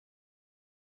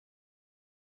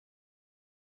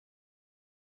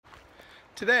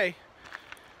Today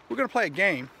we're going to play a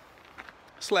game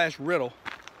slash riddle.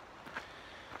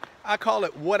 I call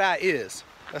it What I Is.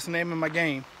 That's the name of my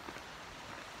game.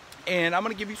 And I'm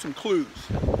going to give you some clues.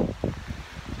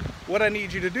 What I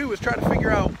need you to do is try to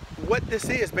figure out what this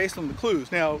is based on the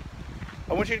clues. Now,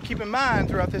 I want you to keep in mind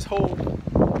throughout this whole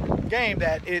game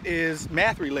that it is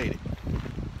math related.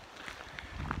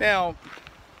 Now,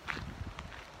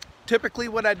 typically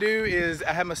what I do is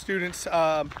I have my students, they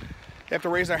have to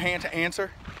raise their hand to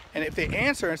answer. And if they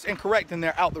answer and it's incorrect, then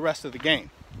they're out the rest of the game.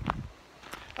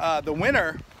 The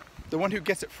winner, the one who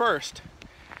gets it first,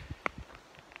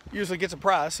 usually gets a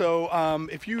prize. So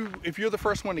if you're the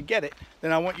first one to get it,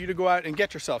 then I want you to go out and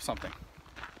get yourself something.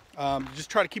 Just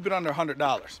try to keep it under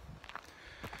 $100.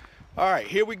 All right,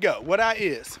 here we go. What I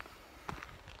is.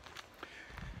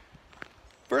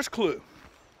 First clue.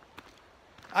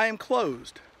 I am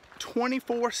closed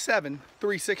 24/7,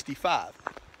 365.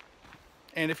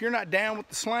 And if you're not down with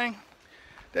the slang,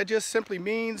 that just simply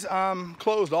means I'm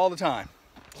closed all the time.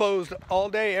 Closed all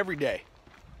day, every day.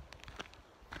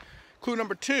 Clue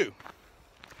number 2.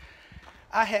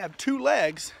 I have 2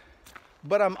 legs,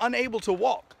 but I'm unable to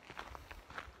walk.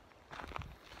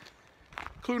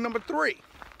 Clue number 3.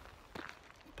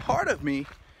 Part of me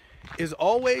is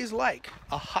always like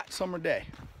a hot summer day.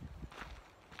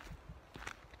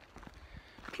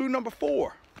 Clue number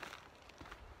 4.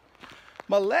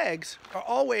 My legs are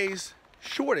always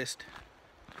shortest,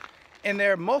 and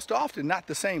they're most often not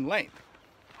the same length.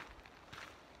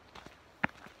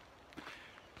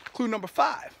 Clue number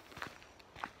 5.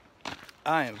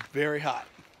 I am very hot,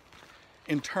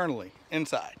 internally,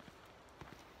 inside.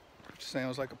 Which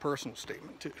sounds like a personal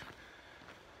statement too.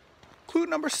 Clue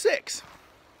number 6.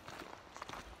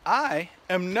 I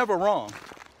am never wrong.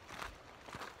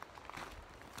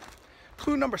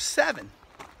 Clue number 7.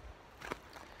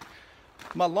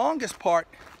 My longest part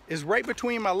is right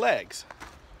between my legs.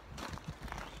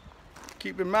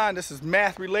 Keep in mind, this is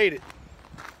math related.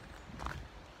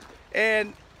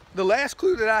 And the last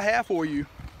clue that I have for you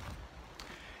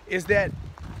is that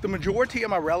the majority of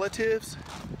my relatives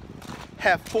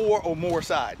have 4 or more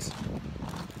sides.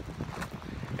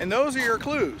 And those are your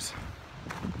clues.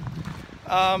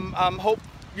 I hope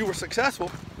you were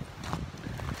successful.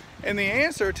 And the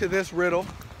answer to this riddle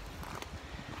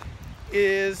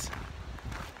is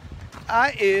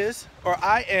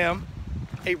I am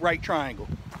a right triangle.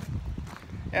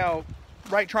 Now,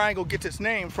 right triangle gets its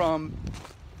name from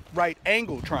right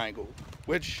angle triangle,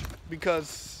 which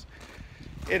because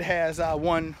it has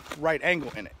one right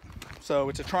angle in it. So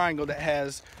it's a triangle that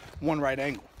has one right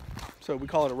angle. So we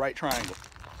call it a right triangle.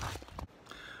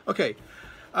 Okay,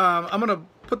 I'm gonna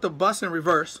put the bus in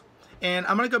reverse, and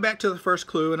I'm gonna go back to the first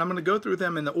clue, and I'm gonna go through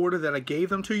them in the order that I gave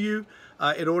them to you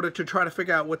in order to try to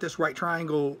figure out what this right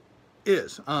triangle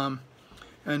is, and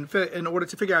in order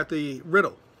to figure out the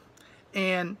riddle.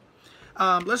 And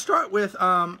let's start with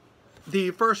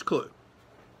the first clue.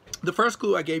 The first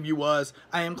clue I gave you was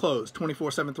I am closed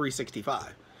 24/7,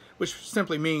 365, which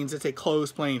simply means it's a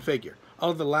closed plane figure. All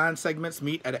of the line segments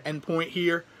meet at an endpoint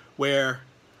here where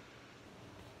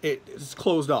it is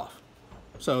closed off.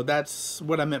 So that's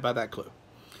what I meant by that clue.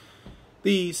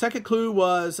 The second clue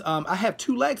was I have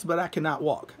 2 legs, but I cannot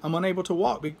walk. I'm unable to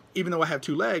walk even though I have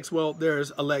 2 legs. Well,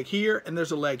 there's a leg here and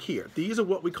there's a leg here. These are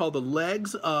what we call the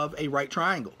legs of a right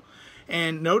triangle.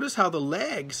 And notice how the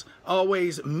legs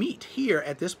always meet here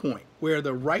at this point where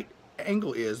the right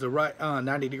angle is, the right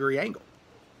 90-degree angle.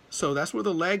 So that's where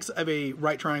the legs of a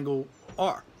right triangle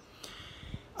are.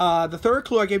 The third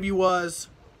clue I gave you was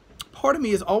part of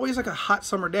me is always like a hot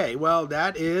summer day. Well,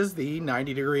 that is the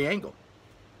 90-degree angle.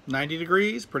 90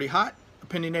 degrees, pretty hot.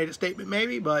 Opinionated statement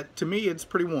maybe, but to me it's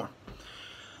pretty warm.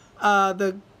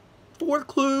 The fourth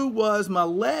clue was my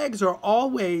legs are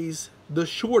always the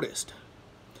shortest,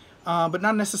 but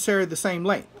not necessarily the same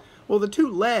length. Well, the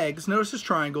 2 legs, notice this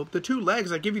triangle, the 2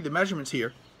 legs, I give you the measurements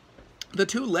here. The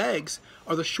 2 legs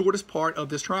are the shortest part of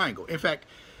this triangle. In fact,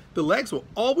 the legs will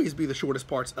always be the shortest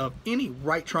parts of any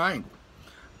right triangle.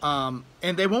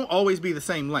 And they won't always be the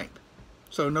same length.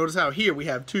 So notice how here we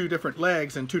have 2 different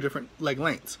legs and 2 different leg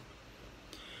lengths.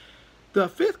 The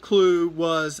 5th clue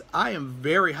was I am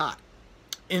very hot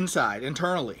inside,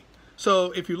 internally.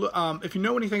 So if you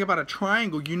know anything about a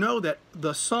triangle, you know that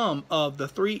the sum of the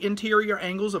 3 interior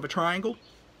angles of a triangle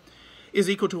is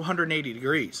equal to 180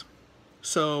 degrees.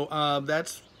 So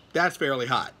that's fairly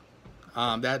hot.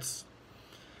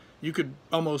 You could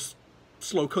almost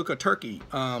slow cook a turkey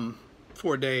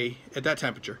for a day at that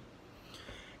temperature.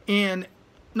 And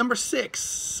number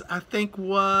 6, I think,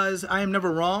 was I am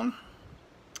never wrong.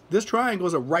 This triangle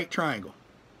is a right triangle.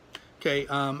 Okay,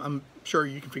 I'm sure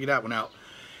you can figure that one out.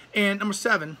 And number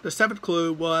 7, the 7th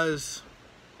clue was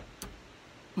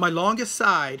my longest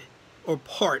side, or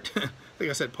part, I think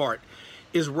I said part,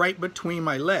 is right between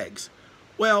my legs.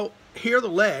 Well, here are the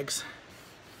legs.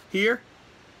 Here,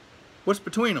 what's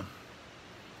between them?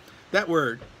 That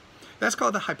word. That's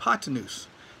called the hypotenuse.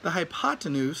 The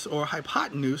hypotenuse, or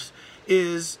hypotenuse,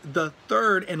 is the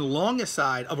third and longest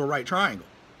side of a right triangle.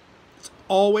 It's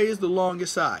always the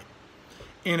longest side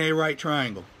in a right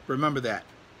triangle. Remember that.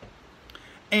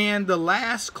 And the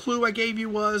last clue I gave you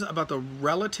was about the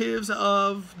relatives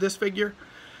of this figure.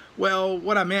 Well,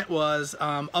 what I meant was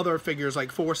other figures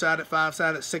like 4-sided,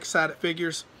 5-sided, 6-sided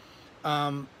figures.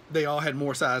 They all had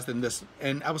more sides than this.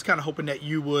 And I was kind of hoping that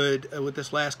you would, with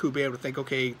this last clue, be able to think,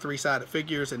 okay, 3-sided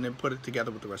figures, and then put it together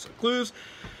with the rest of the clues.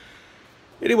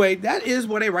 Anyway, that is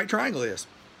what a right triangle is.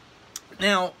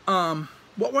 Now,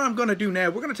 what I'm going to do now,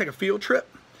 we're going to take a field trip.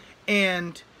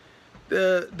 And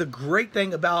the great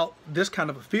thing about this kind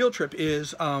of a field trip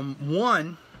is,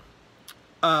 one,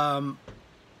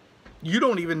 you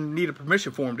don't even need a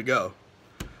permission form to go.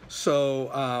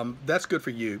 So that's good for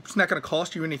you. It's not going to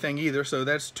cost you anything either, so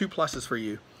that's 2 pluses for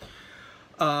you.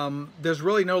 There's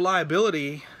really no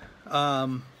liability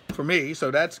for me,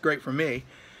 so that's great for me.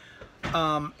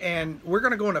 And we're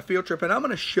going to go on a field trip, and I'm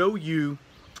going to show you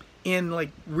in like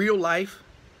real life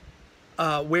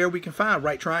where we can find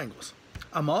right triangles.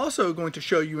 I'm also going to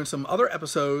show you in some other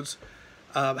episodes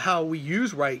how we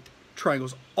use right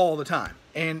triangles all the time.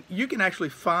 And you can actually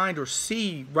find or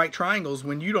see right triangles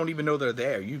when you don't even know they're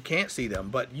there. You can't see them,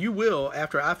 but you will,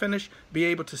 after I finish, be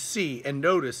able to see and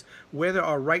notice where there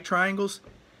are right triangles,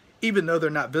 even though they're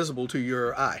not visible to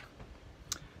your eye.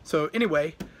 So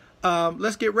anyway,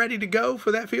 let's get ready to go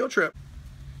for that field trip.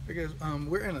 Because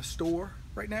we're in a store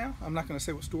right now. I'm not going to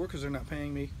say what store because they're not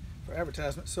paying me for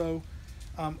advertisement. So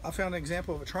I found an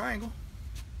example of a triangle.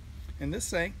 And this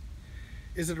thing,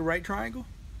 is it a right triangle?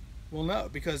 Well, no,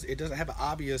 because it doesn't have an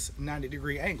obvious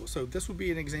 90-degree angle. So this would be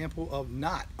an example of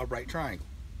not a right triangle.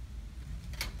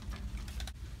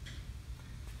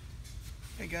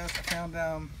 Hey guys, I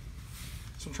found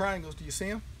some triangles. Do you see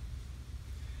them?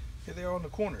 Here they are on the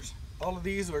corners. All of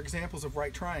these are examples of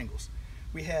right triangles.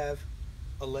 We have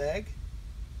a leg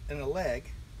and a leg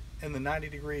and the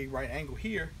 90-degree right angle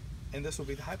here, and this will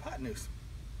be the hypotenuse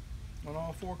on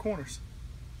all 4 corners.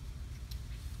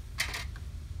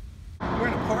 We're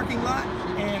in a parking lot,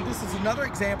 and this is another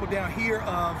example down here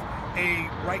of a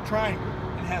right triangle.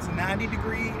 It has a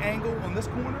 90-degree angle on this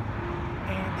corner,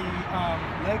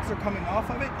 and the legs are coming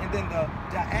off of it, and then the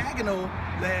diagonal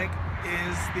leg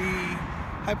is the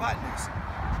hypotenuse.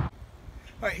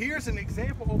 All right, here's an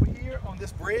example over here on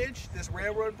this bridge, this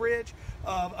railroad bridge,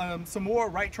 of some more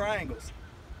right triangles.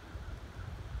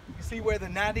 You can see where the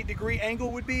 90-degree angle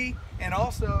would be, and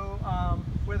also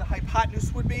where the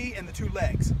hypotenuse would be, and the 2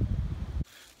 legs.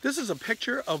 This is a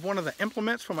picture of one of the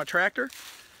implements from a tractor.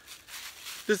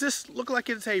 Does this look like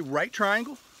it's a right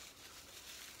triangle?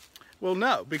 Well,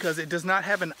 no, because it does not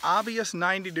have an obvious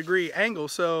 90-degree angle.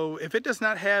 So if it does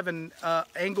not have an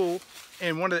angle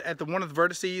in one of the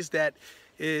vertices that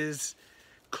is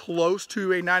close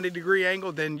to a 90-degree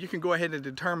angle, then you can go ahead and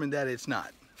determine that it's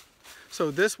not. So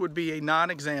this would be a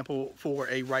non-example for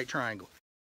a right triangle.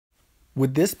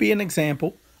 Would this be an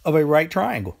example of a right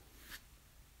triangle?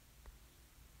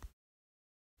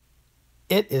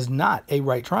 It is not a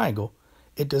right triangle.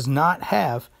 It does not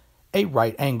have a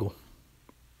right angle.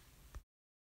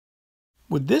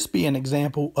 Would this be an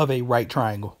example of a right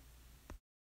triangle?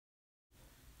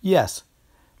 Yes,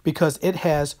 because it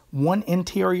has one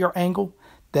interior angle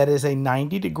that is a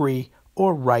 90-degree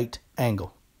or right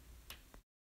angle.